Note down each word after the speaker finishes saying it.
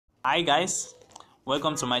Hi guys,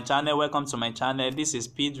 welcome to my channel. This is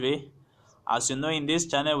peedrey. As you know, in this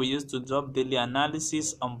channel we used to drop daily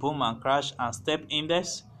analysis on boom and crash and step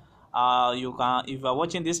index. You can, if you are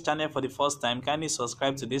watching this channel for the first time, kindly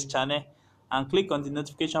subscribe to this channel and click on the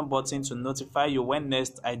notification button to notify you when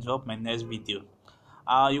next I drop my next video.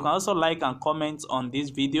 You can also like and comment on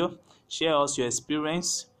this video, share us your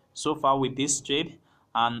experience so far with this trade,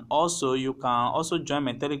 and also you can also join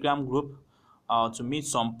my telegram group to meet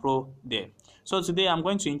some pro there. So today I'm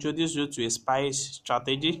going to introduce you to a spike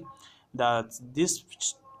strategy. That this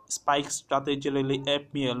spike strategy really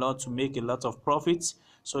helped me a lot to make a lot of profits,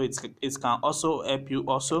 so it can also help you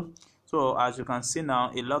also. So as you can see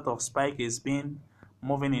now, a lot of spike is being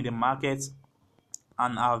moving in the market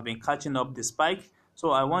and I've been catching up the spike.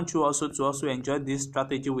 So I want you also to enjoy this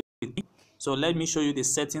strategy with me. So let me show you the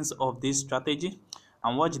settings of this strategy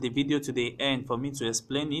and watch the video to the end for me to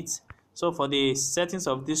explain it. So for the settings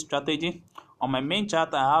of this strategy, on my main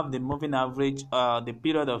chart I have the moving average, the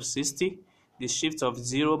period of 60, the shift of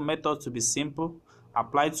 0, method to be simple,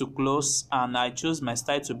 apply to close, and I choose my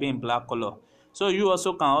style to be in black color. So you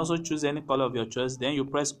also can also choose any color of your choice. Then you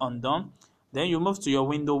press undone. Then you move to your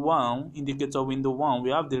window 1, indicator window 1. We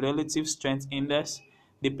have the relative strength index,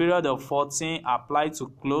 the period of 14, apply to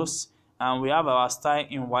close, and we have our style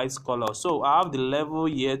in white color. So I have the level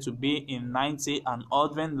here to be in 90 and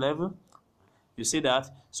odd level. You see that?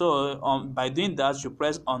 So by doing that, you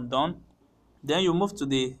press undone. Then you move to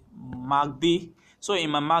the MACD. So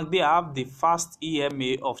in my MACD, I have the fast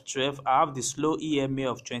EMA of 12, I have the slow EMA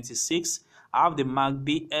of 26, I have the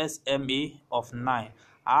MACD SMA of 9.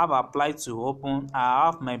 I have applied to open. I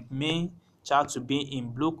have my main chart to be in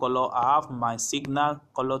blue color. I have my signal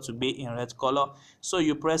color to be in red color. So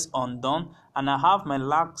you press undone, and I have my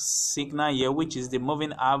last signal here, which is the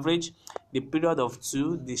moving average, the period of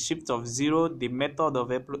 2, the shift of 0, the method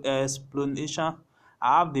of explanation.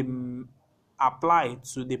 I have the apply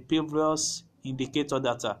to the previous indicator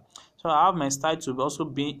data. So I have my style to also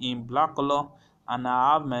be in black color, and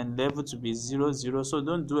I have my level to be 0 0. So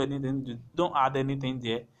don't do anything, don't add anything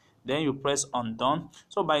there. Then you press undone.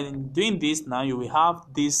 So by doing this, now you will have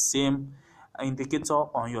this same indicator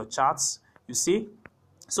on your charts. You see.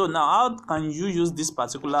 So now how can you use this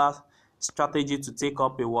particular strategy to take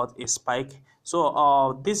up a spike?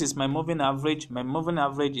 So this is my moving average. My moving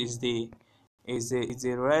average is the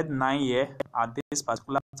red 9 here at this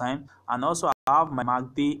particular time, and also I have my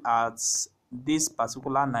MACD at this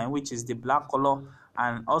particular 9, which is the black color,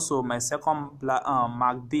 and also my second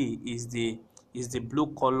MACD is the blue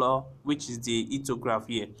color, which is the ethograph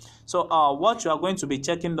here. So what you are going to be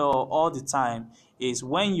checking all the time is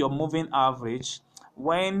when your moving average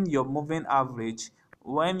read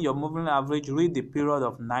the period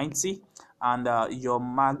of 90, and your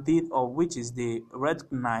MACD, or which is the red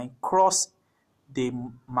 9, cross the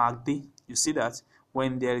MACD. You see that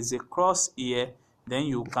when there is a cross here, then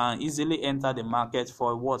you can easily enter the market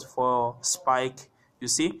for what? For spike. You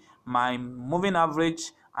see, my moving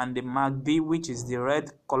average and the MACD, which is the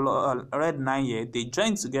red color, red 9 here, they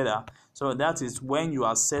join together. So that is when you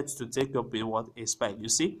are set to take up a spike. You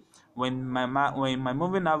see, when my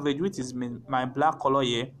moving average, which is my black color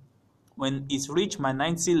here, when it reach my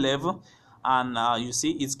 90 level, and you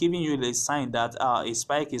see it's giving you a sign that a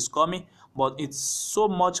spike is coming. But it's so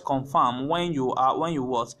much confirmed when your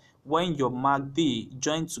MACD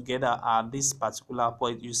join together at this particular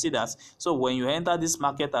point. You see that. So when you enter this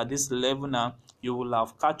market at this level now, you will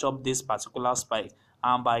have catch up this particular spike,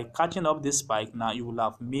 and by catching up this spike now, you will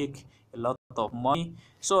have make a lot of money.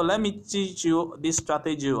 So let me teach you this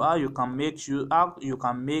strategy, how you can make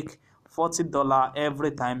 $40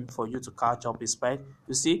 every time for you to catch up a spike.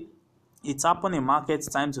 You see, it happen in market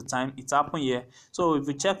time to time. It happen here. So if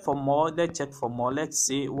you check for more, let's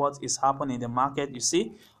see what is happening in the market. You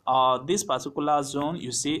see this particular zone,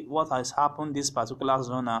 you see what has happened this particular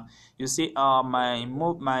zone now. You see my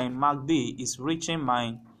MACD is reaching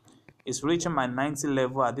my 90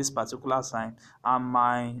 level at this particular time, and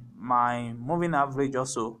my moving average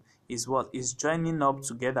also is joining up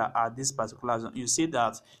together at this particular zone. You see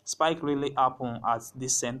that spike really happened at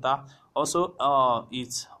this center. Also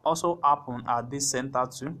it also happened at this center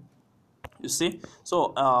too. You see.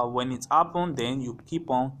 So when it happened, then you keep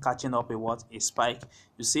on catching up a spike.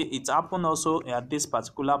 You see, it happened also at this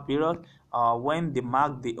particular period, when the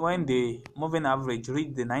moving average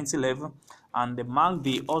reached the 90 level, and the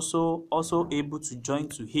MACD also able to join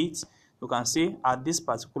to hit. You can see at this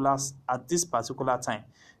particular time.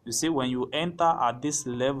 You see, when you enter at this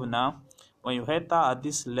level now, you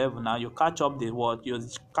catch up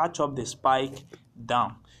the spike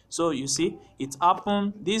down. So you see, it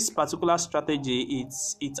happened. This particular strategy,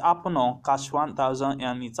 it happened on cash 1000,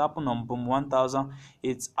 and it happened on boom 1000.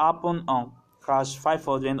 It happened on crash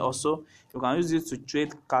 500 also. You can use it to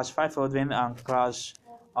trade cash 500 and crash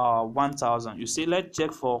 1000. You see, let's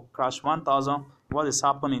check for crash 1000 what is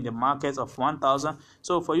happening in the market of 1000.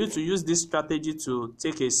 So for you to use this strategy to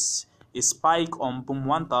take a spike on boom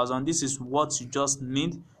 1000, this is what you just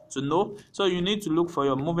need to know. So you need to look for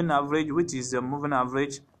your moving average, which is the moving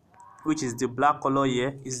average, which is the black color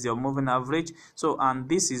here, is your moving average. So, and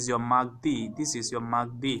this is your MACD. This is your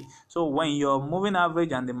MACD. So when your moving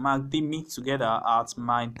average and the MACD meet together at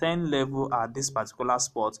my 10 level at this particular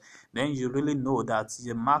spot, then you really know that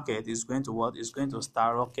the market is going to what is going to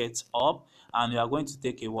start rocket up, and you are going to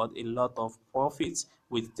take a lot of profits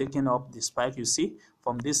with taking up the spike. You see,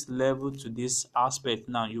 from this level to this aspect,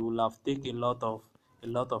 now you will have taken a lot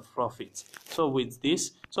of profit. So with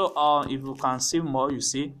this, so if you can see more, you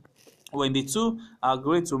see, when the two are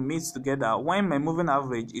going to meet together, when my moving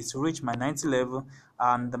average is reach my 90 level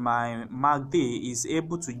and my MACD is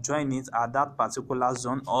able to join it at that particular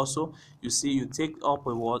zone also, you see, you take up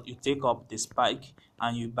you take up the spike,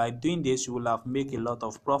 and you, by doing this, you will have make a lot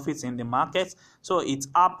of profits in the market. So it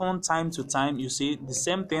happened time to time. You see, the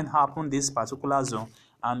same thing happened this particular zone,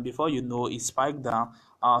 and before you know, it spiked down.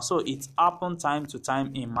 So it happen time to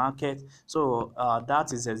time in market. So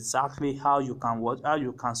that is exactly how you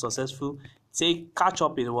can successfully catch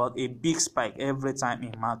up with a big spike every time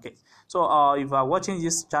in market. So if you are watching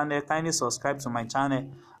this channel, kindly subscribe to my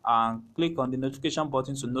channel and click on the notification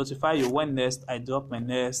button to notify you when next I drop my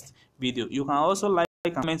next video. You can also like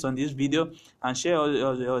and comment on this video and share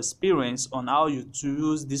your experience on how you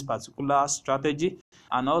use this particular strategy,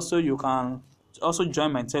 and also you can also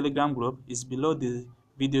join my Telegram group. It's below the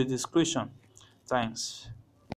video description. Thanks.